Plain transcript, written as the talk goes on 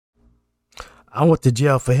I went to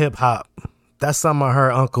jail for hip hop. That's something I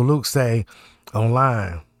heard Uncle Luke say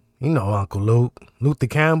online. You know Uncle Luke. Luther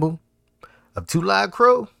Campbell of 2 Live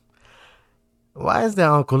Crew. Why is that,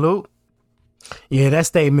 Uncle Luke? Yeah, that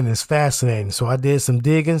statement is fascinating. So I did some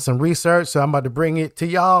digging, some research. So I'm about to bring it to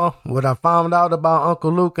y'all. What I found out about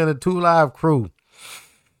Uncle Luke and the 2 Live Crew.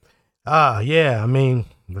 Yeah, I mean,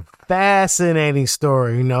 the fascinating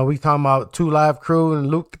story. You know, we talking about 2 Live Crew and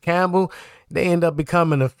Luke Campbell. They end up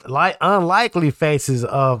becoming the unlikely faces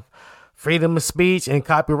of freedom of speech and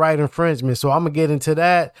copyright infringement. So I'm going to get into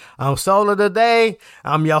that. I'm Soul of the Day.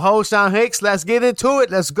 I'm your host, Sean Hicks. Let's get into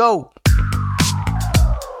it. Let's go.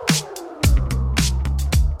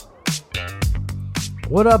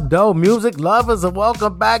 What up, though, music lovers, and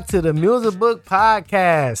welcome back to the Music Book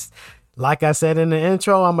Podcast. Like I said in the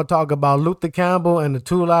intro, I'm going to talk about Luther Campbell and the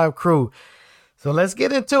 2 Live Crew. So let's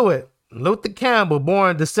get into it. Luther Campbell,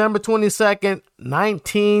 born December 22nd,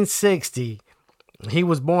 1960. He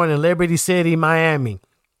was born in Liberty City, Miami.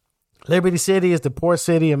 Liberty City is the port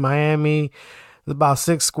city of Miami. It's about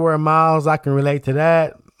 6 square miles. I can relate to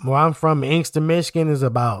that. Where I'm from, Inkster, Michigan, is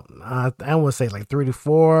about, I would say like 3 to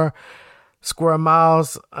 4 square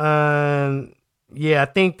miles. And yeah, I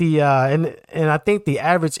think the and I think the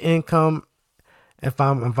average income, if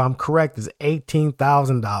I'm correct, is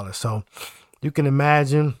 $18,000. So you can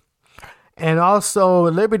imagine. And also,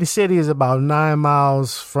 Liberty City is about 9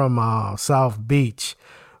 miles from South Beach.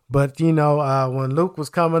 But you know, when Luke was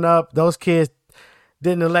coming up, those kids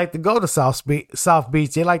didn't elect to go to South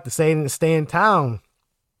Beach. They like to stay in town.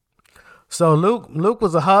 So Luke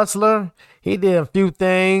was a hustler. He did a few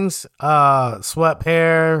things. Swept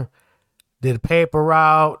hair, did a paper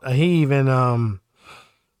route. He even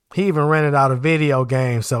rented out a video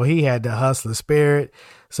game. So he had the hustler spirit.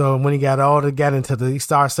 So when he got older, he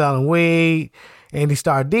started selling weed and he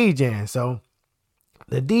started DJing. So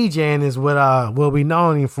the DJing is what we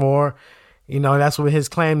know him for. You know, that's what his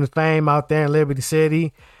claim to fame out there in Liberty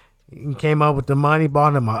City. He came up with the money,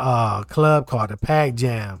 bought him a club called the Pac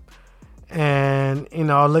Jam. And, you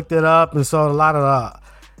know, I looked it up and saw a lot of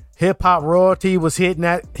hip hop royalty was hitting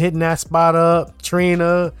that spot up.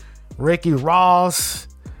 Trina, Ricky Ross,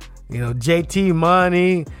 you know, JT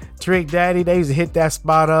Money, Trick Daddy, they used to hit that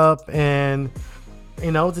spot up. And,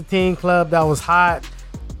 you know, it was a teen club that was hot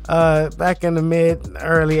back in the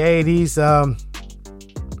early 80s.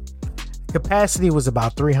 Capacity was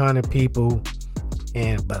about 300 people.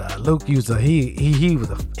 But Luke he would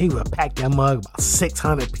pack that mug about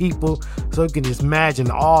 600 people, so you can just imagine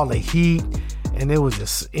all the heat, and it was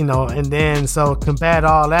just, you know. And then so combat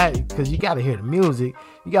all that, because you got to hear the music,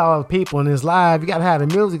 you got all the people in this live, you got to have the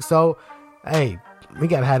music. So hey, we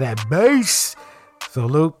got to have that bass. So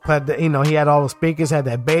Luke put he had all the speakers, had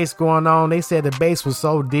that bass going on. They said the bass was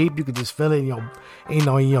so deep you could just feel it in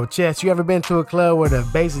your chest. You ever been to a club where the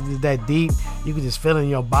bass is just that deep, you could just feel it in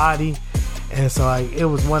your body? And so it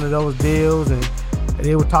was one of those deals, and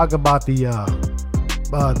they would talk about the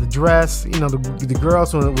dress. You know, the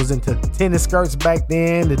girls was into tennis skirts back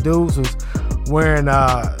then. The dudes was wearing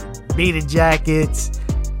beaded jackets,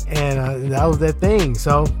 and that was their thing.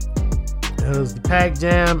 So it was the Pac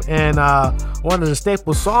Jam, and one of the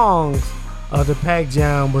staple songs of the Pac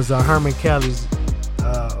Jam was Herman Kelly's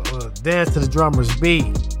 "Dance to the Drummer's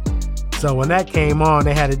Beat." So when that came on,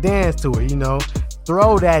 they had to dance to it. You know.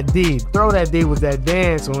 Throw That D was that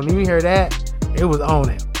dance. So when you hear that, it was on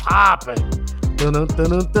it, popping. So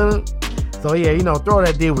yeah, you know, Throw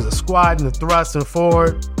That D was a squat and a thrusting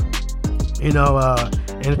forward. You know,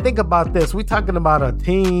 and think about this: we talking about a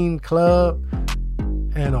teen club,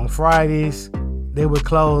 and on Fridays they would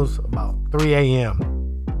close about 3 a.m.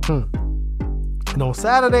 And on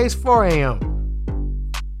Saturdays 4 a.m.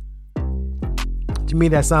 To me,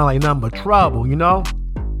 that sound like nothing but trouble, you know.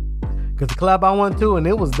 Cause the club I went to, and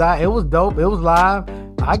it was dope, it was live.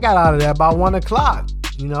 I got out of there about 1 o'clock,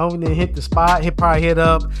 you know, and then hit the spot. Hit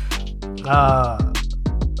up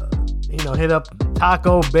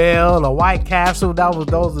Taco Bell or White Castle.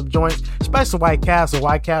 Those are joints, especially White Castle.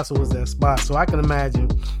 White Castle was that spot, so I can imagine.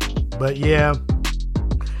 But yeah,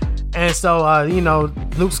 and so you know,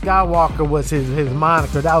 Luke Skywalker was his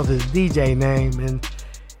moniker. That was his DJ name, and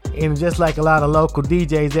just like a lot of local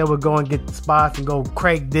DJs, they would go and get the spots and go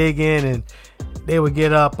crate digging, and they would get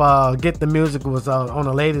the music was on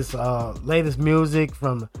the latest music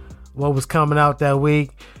from what was coming out that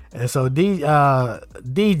week. And so DJ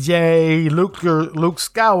Luke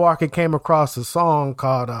Skywalker came across a song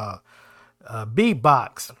called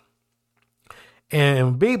Beatbox,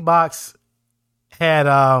 and Beatbox had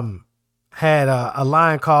a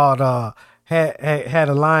line called had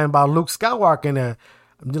a line about Luke Skywalker in there.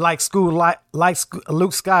 Luke Skywalker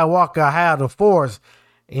had the Force,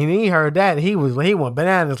 and he heard that he went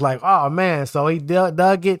bananas like, oh man. So he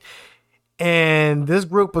dug it, and this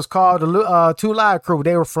group was called the Two Live Crew.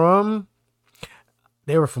 They were from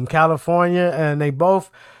California, and they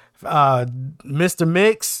both Mr.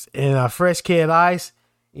 Mix and Fresh Kid Ice.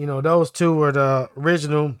 You know, those two were the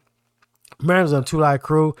original members of the Two Live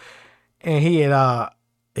Crew, and he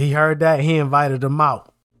heard that, he invited them out.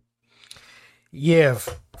 Yeah,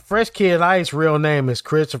 Fresh Kid Ice real name is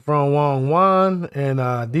Christopher Wong, and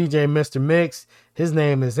DJ Mr. Mix,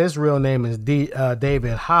 his real name is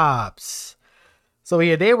David Hobbs. So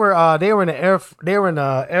yeah, they were in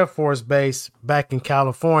the Air Force base back in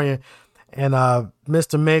California, and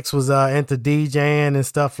Mr. Mix was into DJing and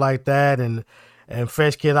stuff like that, and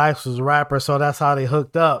Fresh Kid Ice was a rapper, so that's how they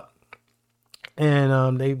hooked up.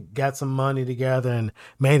 And they got some money together and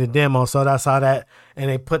made a demo, so that's how that, and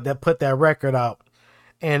they put that record out.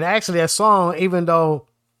 And actually, that song, even though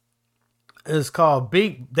it's called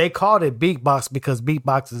they called it beatbox because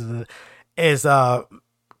beatbox is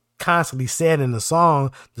constantly said in the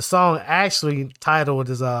song. The song actually titled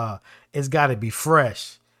is "It's Gotta Be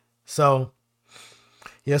Fresh." So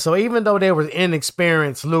yeah, so even though they were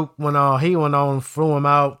inexperienced, Luke went on, flew them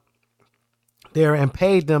out there and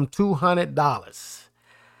paid them $200.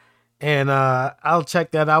 And I'll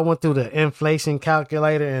check that. I went through the inflation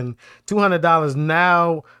calculator, and $200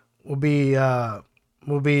 now will be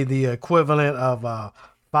the equivalent of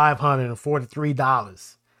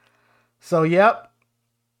 $543. So yep,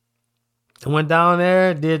 I went down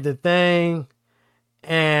there, did the thing,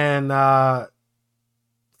 and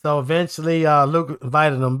so eventually Luke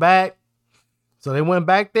invited them back. So they went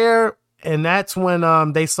back there, and that's when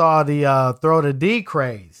they saw the Throw the D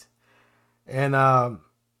craze, and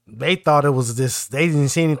they thought it was this. They didn't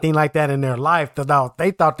see anything like that in their life.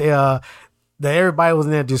 They thought that everybody was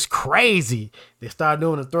in there just crazy. They started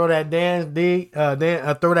doing the Throw That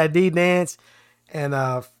Throw That D dance, and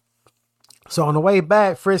so on the way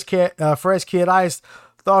back, Fresh Kid Ice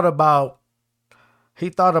thought about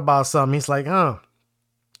something. He's like,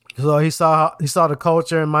 So he saw the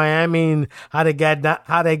culture in Miami and how they got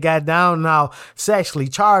down and how sexually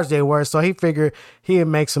charged they were. So he figured he'd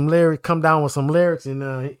make some lyrics, come down with some lyrics,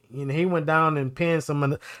 and he went down and penned some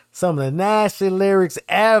of the nasty lyrics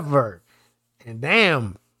ever. And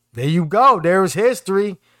damn, there you go. There was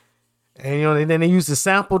history, and and then they used the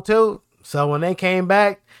sample too. So when they came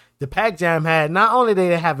back, the Pac Jam had not only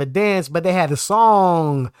did they have a dance, but they had a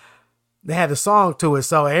song. They had a song to it.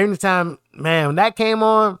 So every time, man, when that came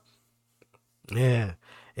on, yeah,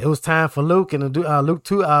 it was time for Luke and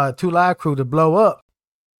the Two Live Crew to blow up.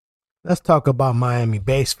 Let's talk about Miami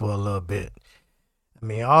bass for a little bit. I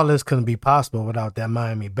mean, all this couldn't be possible without that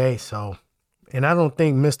Miami bass. So, and I don't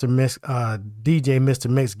think DJ Mr.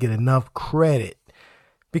 Mix get enough credit,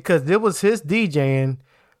 because it was his DJing,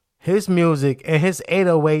 his music, and his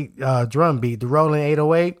 808 drum beat, the rolling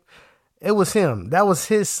 808. It was him. That was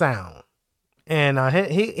his sound. And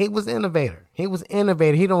he was innovator. He was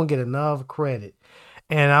innovator. He don't get enough credit.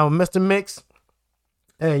 And Mr. Mix,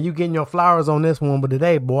 hey, you getting your flowers on this one, but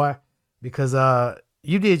today, boy, because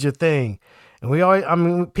you did your thing.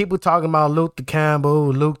 And people talking about Luke the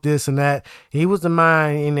Campbell, Luke this and that. He was the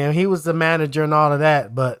mind, he was the manager and all of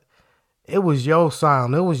that. But it was your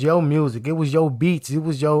sound. It was your music. It was your beats. It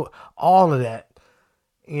was your all of that.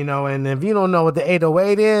 And if you don't know what the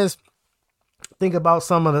 808 is, think about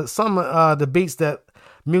some of the beats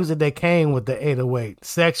music that came with the 808.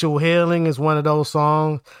 Sexual Healing is one of those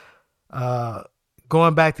songs.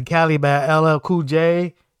 Going Back to Cali by LL Cool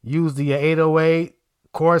J used the 808.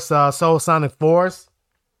 Of course, Soul Sonic Force.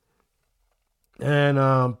 And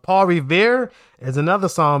Paul Revere is another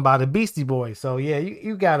song by the Beastie Boys. So yeah,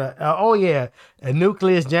 you got a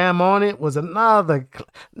Nucleus Jam on It was another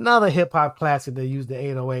hip hop classic that used the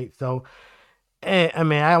 808. So.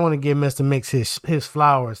 And I want to give Mr. Mix his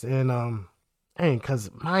flowers, and because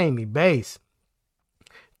Miami bass,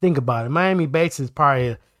 think about it. Miami bass is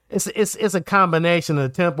probably it's a combination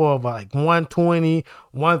of the tempo of like 120,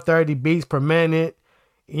 130 beats per minute.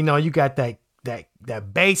 You got that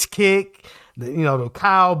bass kick, the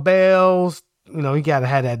cowbells. You gotta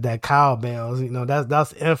have that cowbells.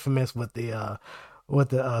 That's infamous with the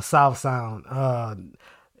South sound.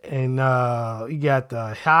 And you got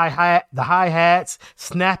the hi-hats,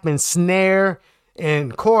 snapping snare, and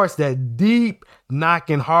of course that deep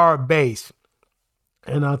knocking hard bass.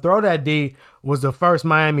 And Throw That D was the first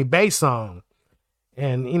Miami bass song.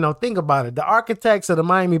 And think about it. The architects of the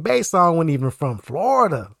Miami bass song weren't even from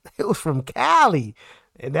Florida. It was from Cali.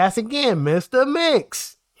 And that's again Mr.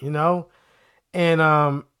 Mix,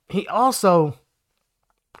 And he also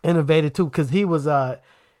innovative too, because he was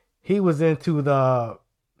into the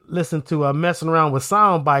listen to messing around with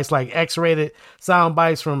sound bites, like X-rated sound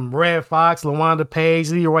bites from Red Fox, LaWanda Page,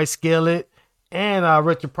 Leroy Skillet, and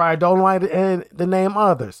Richard Pryor. Don't like to name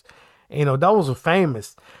others. You know, those were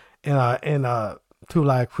famous in Two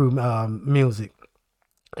Live Crew music,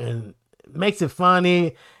 and makes it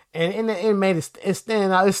funny, and it made it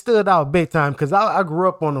stand out. It stood out big time because I grew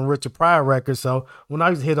up on the Richard Pryor records, so when I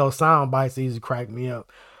used to hear those sound bites, it used to crack me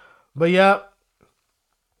up. But yep,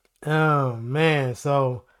 oh man,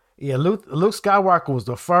 so yeah, Luke Skywalker was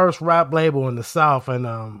the first rap label in the South, and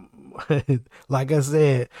like I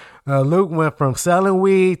said, Luke went from selling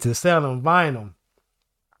weed to selling vinyl.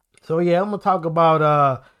 So yeah, I'm gonna talk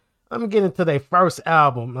about let me get into their first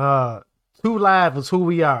album. Two Live Is Who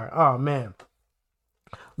We Are. Oh man,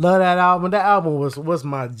 love that album. That album was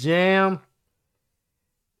my jam.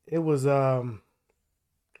 It was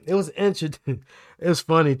introduced. It was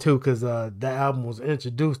funny too because that album was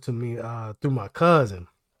introduced to me through my cousin,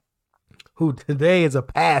 who today is a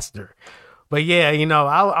pastor. But yeah, you know,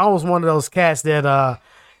 I was one of those cats that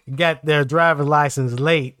got their driver's license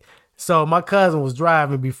late. So my cousin was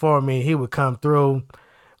driving before me. He would come through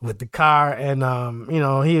with the car, and you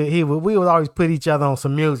know, we would always put each other on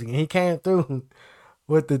some music. And he came through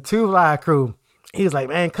with the Two Live Crew. He was like,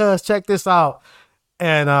 "Man, cuz, check this out."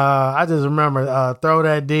 And I just remember Throw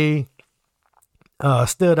That D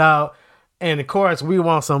stood out, and of course, We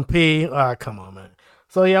Want Some P. Come on, man.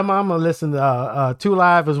 So yeah, I'm gonna listen to Two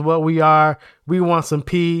Live Is What We Are. We Want Some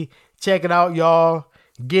P. Check it out, y'all.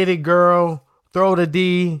 Get It Girl. Throw the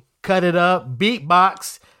D. Cut It Up.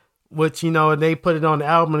 Beatbox, which, you know, they put it on the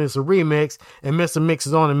album and it's a remix, and Mr. Mix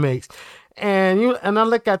is on the mix. And I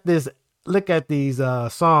look at these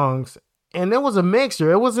songs, and there was a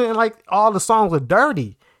mixture. It wasn't like all the songs were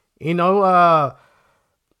dirty. You know,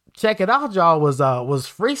 Check It Out, y'all, was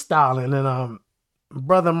freestyling, and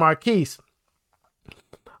Brother Marquise.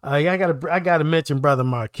 I gotta mention Brother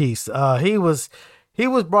Marquise. He was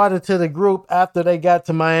brought into the group after they got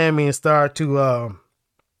to Miami and started to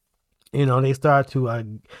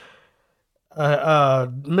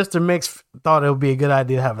Mr. Mix thought it would be a good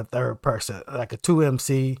idea to have a third person, like a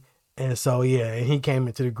 2MC. And so, yeah, and he came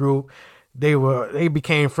into the group. They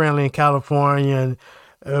became friendly in California, and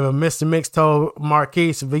Mr. Mix told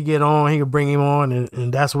Marquise if we get on, he could bring him on,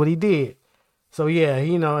 and that's what he did. So yeah,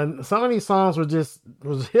 you know, and some of these songs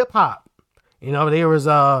was hip hop. You know, they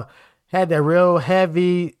had that real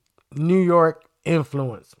heavy New York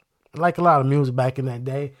influence, like a lot of music back in that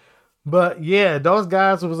day. But yeah, those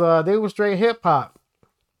guys they were straight hip hop.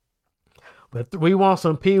 But We Want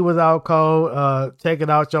Some P was out cold. Check It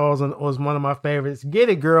Out, y'all, was one of my favorites. Get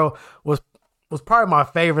It Girl was probably my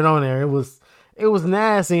favorite on there. It was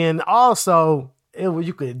nasty, and also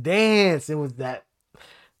you could dance. It was that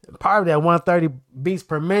part of that 130 beats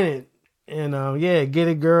per minute. And yeah, Get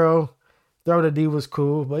It Girl, Throw the D was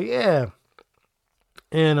cool. But yeah.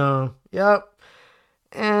 And yep.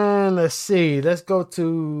 And let's see. Let's go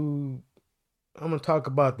to. I'm gonna talk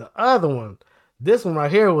about the other one. This one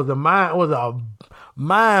right here was a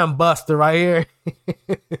mind buster right here.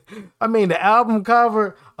 I mean, the album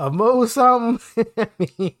cover of Move Something. I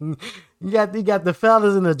mean, you got the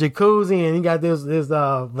fellas in the jacuzzi, and you got this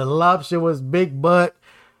voluptuous big butt,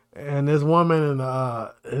 and this woman in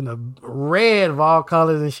a red of all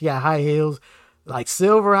colors, and she got high heels, like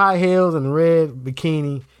silver high heels and red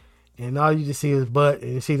bikini. And all you just see is butt,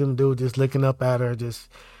 and you see them dudes just looking up at her.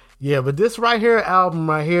 Yeah, but this right here, album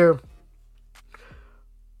right here,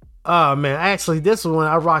 oh man, actually this one,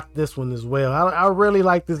 I rocked this one as well. I really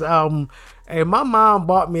like this album. And my mom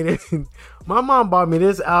bought me this. My mom bought me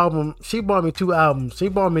this album. She bought me two albums. She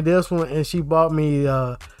bought me this one, and she bought me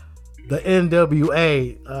the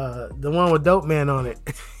NWA, the one with Dope Man on it.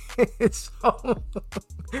 So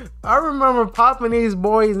I remember popping these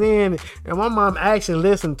boys in, and my mom actually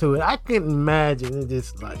listened to it. I couldn't imagine it,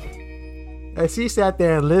 just like, and she sat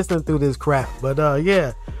there and listened through this crap. But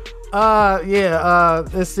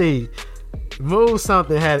let's see. Move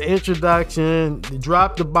Something had introduction,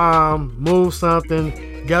 Drop the Bomb, Move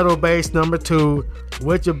Something, Ghetto Bass number 2,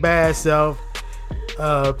 With Your Bad Self,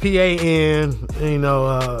 PAN, you know,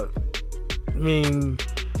 I mean,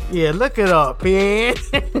 yeah, look it up. PAN,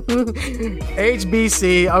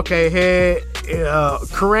 HBC, okay, head,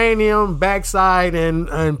 cranium, backside,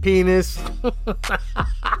 and penis.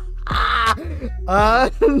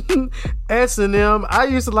 S&M. I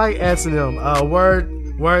used to like S&M.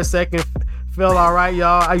 Word Second felt alright,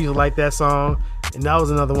 y'all. I used to like that song, and that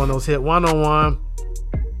was another one of those hit. 101.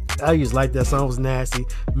 I used to like that song. It was nasty.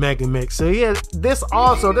 Mega Mix. So yeah, this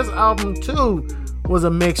album too was a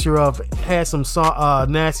mixture of, had some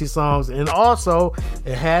nasty songs, and also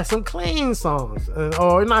it had some clean songs,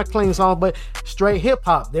 or not clean songs, but straight hip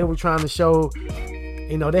hop. They were trying to show,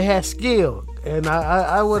 they had skill, and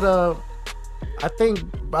I think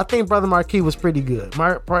Brother Marquis was pretty good.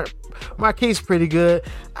 Marquis pretty good.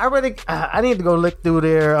 I need to go look through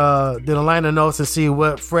the liner notes and see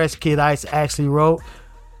what Fresh Kid Ice actually wrote.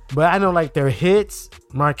 But I know like their hits,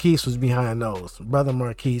 Marquis was behind those. Brother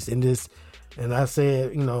Marquis in this, and I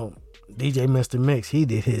said, DJ Mr. Mix, he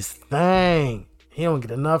did his thing. He don't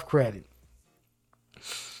get enough credit.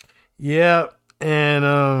 Yeah,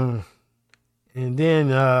 and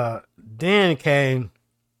then came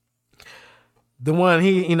the one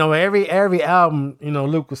every album,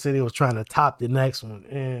 Luke said he was trying to top the next one.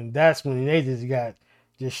 And that's when they just got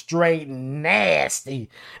just straight nasty.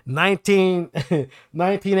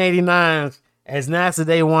 1989's As Nasty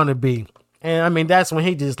They Want to Be. And I mean, that's when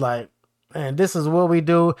he just like, man, this is what we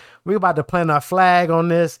do. We about to plant our flag on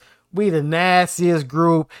this. We the nastiest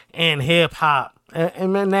group in hip hop.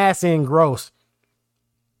 And man, nasty and gross.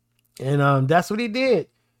 And that's what he did.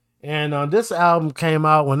 And this album came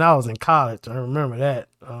out when I was in college. I remember that.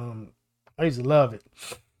 I used to love it.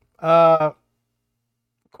 Of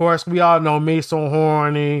course, we all know Me So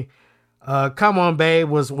Horny. Come On Babe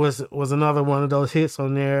was another one of those hits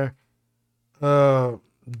on there. The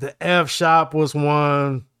F Shop was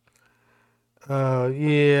one.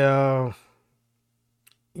 Yeah.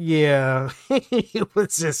 It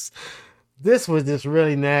was just, this was just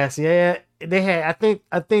really nasty. Yeah, they had,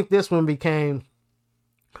 I think this one became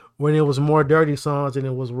when it was more dirty songs and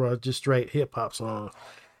it was just straight hip hop songs.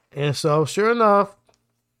 And so sure enough,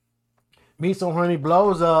 Me So Horny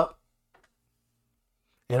blows up.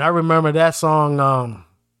 And I remember that song,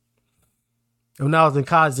 when I was in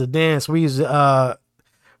college to dance, we used to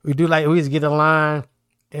get a line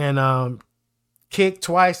and kick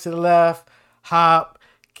twice to the left, hop,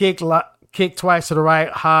 kick twice to the right,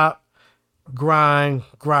 hop, grind,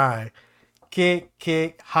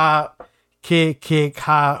 kick, hop, kick,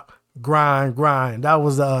 hop, grind. That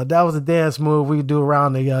was a dance move we do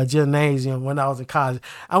around the gymnasium when I was in college.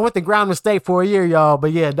 I went to Grambling State for a year, y'all,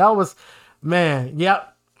 but yeah, that was, man, yep.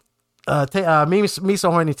 Me So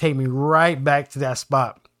Horny take me right back to that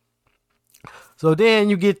spot. So then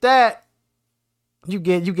you get that, you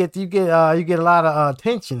get a lot of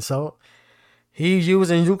attention. So he's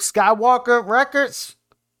using Luke Skywalker records.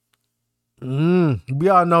 We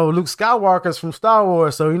all know Luke Skywalker's from Star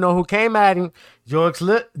Wars, so you know who came at him. George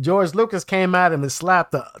Lucas came at him and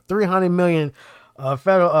slapped a $300 million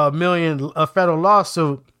federal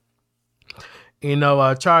lawsuit.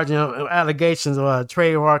 Charging him allegations of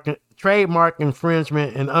trademark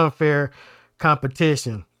infringement and unfair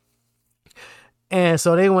competition. And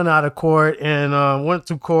so they went out of court and went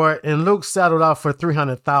to court, and Luke settled out for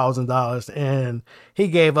 $300,000, and he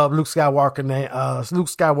gave up Luke Skywalker's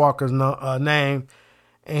name,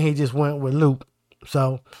 and he just went with Luke.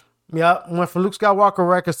 So, yeah, went from Luke Skywalker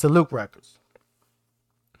Records to Luke Records.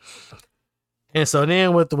 And so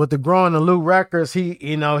then with the growing of Luke Records, he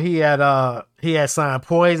had signed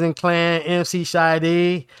Poison Clan, MC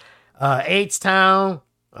Shy-D, H-Town.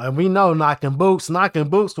 We know Knockin' Boots. Knockin'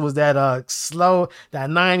 Boots was that that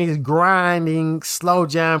 90s grinding slow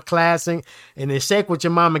jam classic. And then Shake What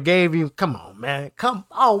Your Mama Gave You. Come on, man. Come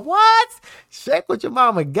on, what? Shake What Your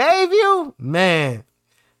Mama Gave You? Man,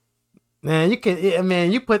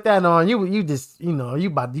 you put that on, you just,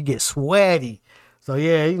 you get sweaty. So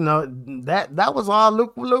yeah, that was all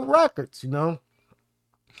Luke Records,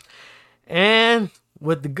 And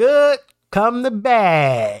with the good come the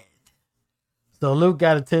bad. So Luke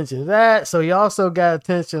got attention to that. So he also got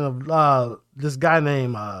attention of this guy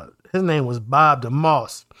named, his name was Bob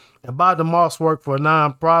DeMoss. And Bob DeMoss worked for a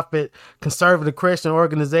nonprofit conservative Christian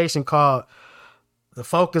organization called The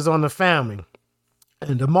Focus on the Family.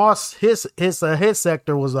 And DeMoss, his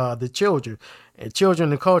sector was the children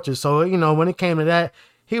and culture. So, when it came to that,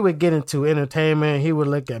 he would get into entertainment. He would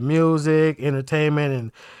look at music, entertainment,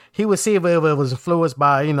 and he would see if it was influenced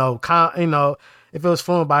by, if it was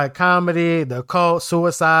influenced by comedy, the occult,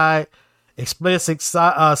 suicide, explicit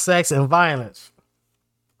sex, and violence.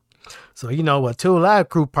 So, Two Live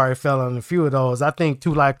Crew probably fell on a few of those. I think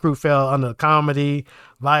Two Live Crew fell under comedy,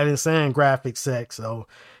 violence, and graphic sex. So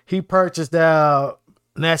he purchased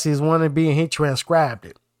Nasty's Wannabe and he transcribed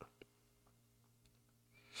it.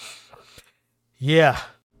 Yeah.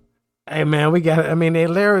 Hey man, their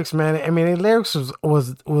lyrics, man. Their lyrics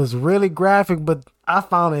was really graphic, but I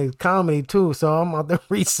found it comedy too. So I'm about to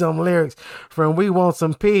read some lyrics from We Want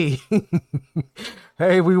Some P.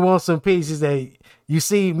 Hey, we want some peace. She said, You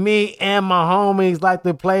see, me and my homies like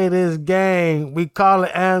to play this game. We call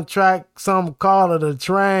it Amtrak, some call it a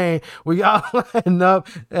train. We all line up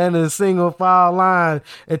in a single file line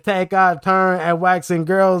and take our turn at waxing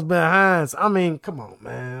girls' behinds. I mean, come on,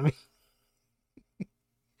 man.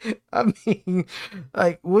 I mean,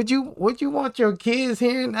 like, would you want your kids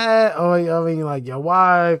hearing that? Or, I mean, like, your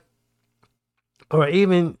wife? Or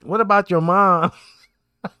even, what about your mom?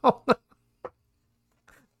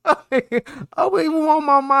 I wouldn't even want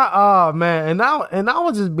my mom. Oh man, and I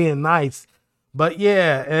was just being nice, but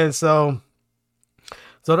yeah, and so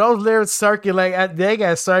those lyrics circulate. They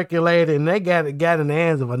got circulated, and they got in the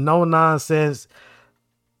hands of a no nonsense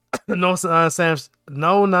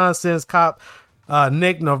cop,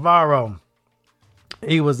 Nick Navarro.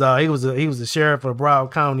 He was a sheriff of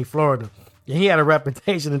Broward County, Florida, and he had a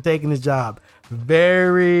reputation of taking his job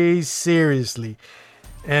very seriously,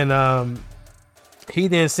 and he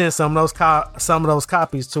then sent some of those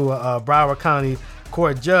copies to a Broward County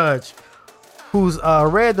court judge, who's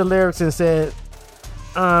read the lyrics and said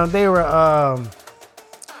they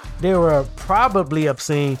were probably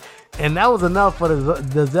obscene, and that was enough for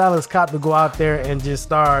the zealous cop to go out there and just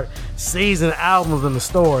start seizing albums in the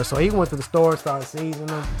store. So he went to the store, started seizing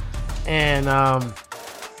them, and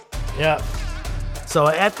yeah. So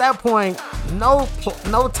at that point, no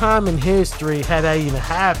time in history had that even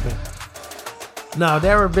happened. Now,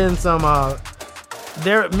 there have been some,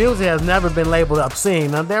 their music has never been labeled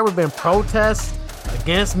obscene. Now, there have been protests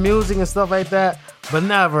against music and stuff like that, but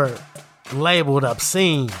never labeled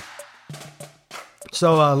obscene.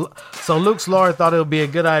 So Luke's lawyer thought it would be a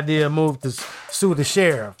good idea to move to sue the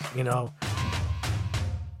sheriff,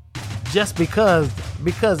 just because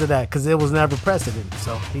of that, because it was never precedent.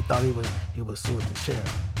 So he thought he would sue the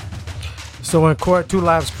sheriff. So in court, Two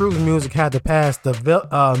Lives Crew's music had to pass the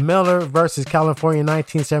Miller versus California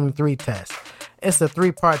 1973 test. It's a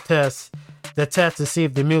 3-part test that tests to see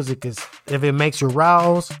if the music if it makes you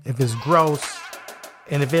rouse, if it's gross,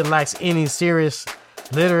 and if it lacks any serious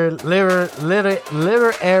literary,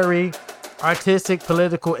 artistic,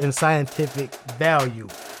 political, and scientific value.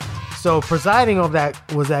 So presiding on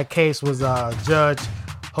that case was Judge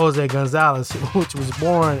Jose Gonzalez, which was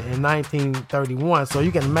born in 1931. So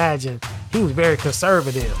you can imagine he was very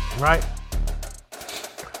conservative, right?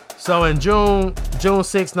 So in June 6,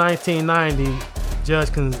 1990,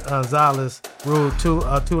 Judge Gonzalez ruled Two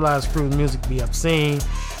Lives Crew music be obscene,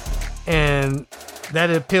 and that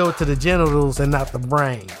it appealed to the genitals and not the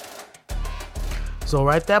brain. So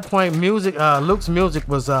at that point, Luke's music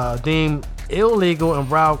was deemed illegal in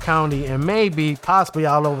Broward County and maybe possibly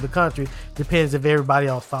all over the country. Depends if everybody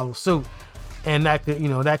else follows suit, and that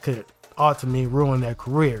could ultimately ruin their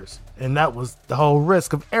careers. And that was the whole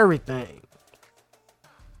risk of everything.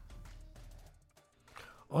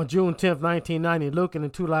 On June 10th, 1990, Luke and the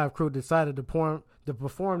Two Live Crew decided to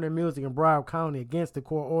perform their music in Broward County against the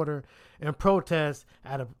court order and protest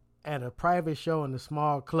at a private show in a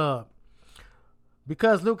small club.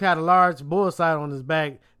 Because Luke had a large bullseye on his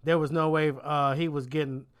back, there was no way he was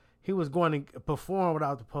going to perform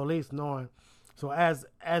without the police knowing. So as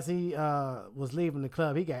he was leaving the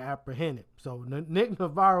club, he got apprehended. So Nick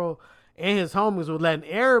Navarro and his homies were letting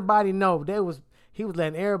everybody know he was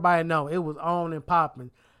letting everybody know it was on and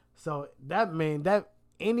popping. So that meant that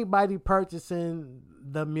anybody purchasing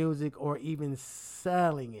the music or even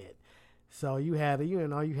selling it. So you had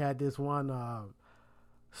this one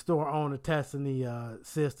store owner testing the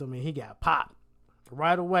system, and he got popped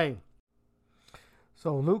right away.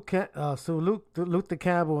 So Luke the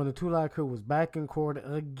Campbell and the Two Live Crew was back in court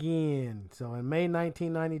again. So in May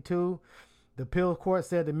 1992, the appeal court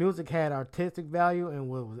said the music had artistic value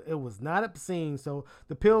and it was not obscene. So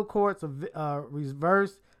the appeal courts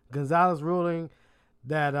reversed Gonzalez ruling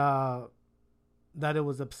that it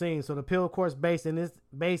was obscene. So the appeal courts based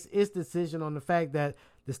its decision on the fact that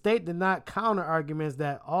the state did not counter arguments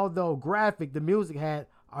that although graphic, the music had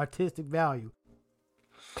artistic value.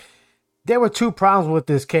 There were two problems with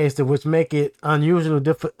this case which make it unusually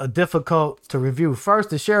difficult to review.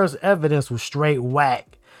 First, the sheriff's evidence was straight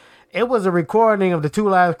whack. It was a recording of the Two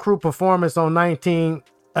Live Crew performance on June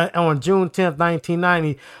 10th,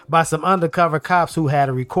 1990 by some undercover cops who had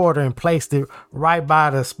a recorder and placed it right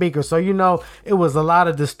by the speaker. So, it was a lot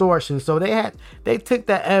of distortion. So they took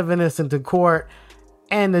that evidence into court,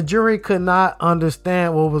 and the jury could not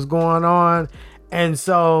understand what was going on. And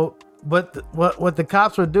so what the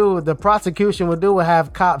cops would do, the prosecution would do, would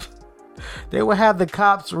have the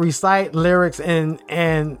cops recite lyrics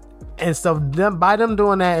and so by them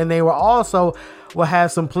doing that, and they will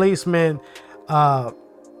have some policemen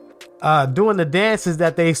doing the dances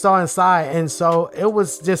that they saw inside. And so it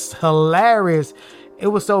was just hilarious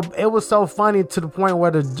so funny to the point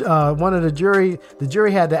where one of the jury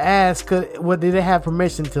had to ask, did they have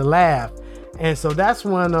permission to laugh? And so that's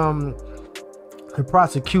when the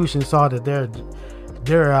prosecution saw that their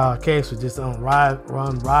case was just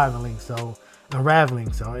unraveling. So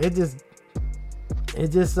it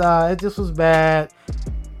just was bad,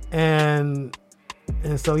 and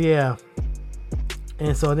so yeah,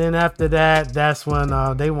 and so then after that, that's when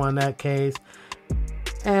they won that case,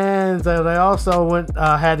 and so they also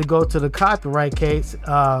had to go to the copyright case.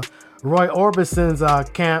 Roy Orbison's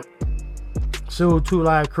camp sued 2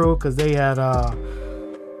 Live Crew because they had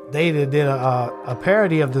they did a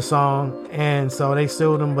parody of the song, and so they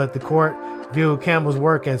sued him, but the court viewed Campbell's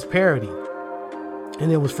work as parody,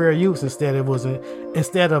 and it was fair use instead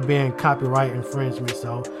of being copyright infringement.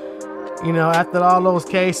 So, you know, after all those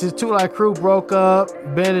cases, 2 Live Crew broke up.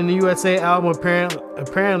 Ben and the USA album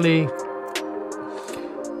apparently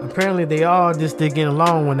they all just didn't get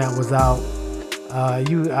along when that was out.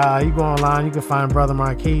 You go online, you can find Brother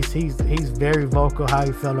Marquise. He's very vocal how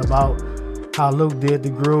he felt about how Luke did the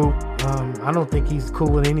group. I don't think he's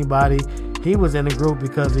cool with anybody. He was in the group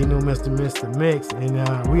because he knew Mr. Mix,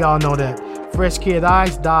 and we all know that Fresh Kid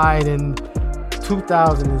Ice died in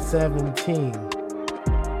 2017.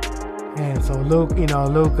 And so Luke,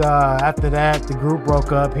 after that, the group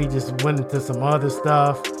broke up. He just went into some other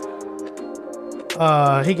stuff.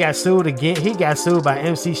 He got sued again. He got sued by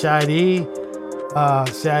MC Shadi.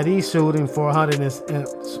 Shadi sued him for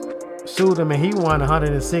sued him, and he won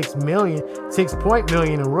 $106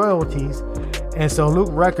 million in royalties. And so Luke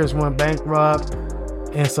Records went bankrupt,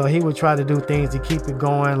 and so he would try to do things to keep it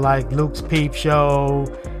going, like Luke's Peep Show.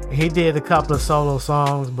 He did a couple of solo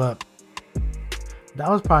songs, but that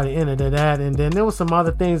was probably the end of that. And then there was some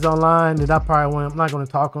other things online that I'm not going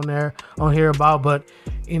to talk on here about, but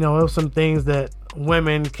it was some things that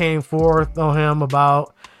women came forth on him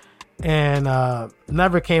about, and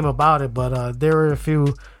never came about it, but there were a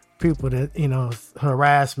few people that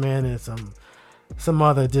harassment and some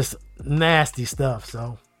other just nasty stuff.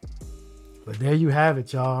 So, but there you have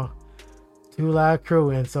it, y'all. 2 Live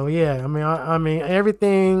Crew. And so yeah, I mean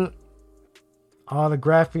everything, all the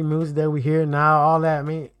graphic music that we hear now, all that,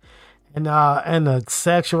 and the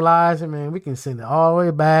sexualizing, we can send it all the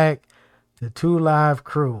way back to 2 Live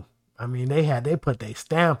Crew. I mean, they put their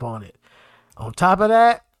stamp on it. On top of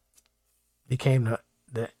that, became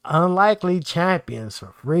the unlikely champions for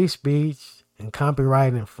free speech and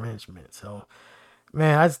copyright infringement. So,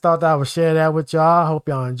 man, I just thought that I would share that with y'all. Hope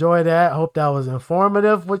y'all enjoyed that. Hope that was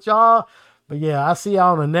informative with y'all. But yeah, I'll see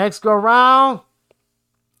y'all on the next go round.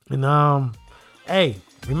 And hey,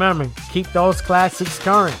 remember, keep those classics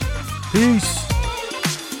current. Peace.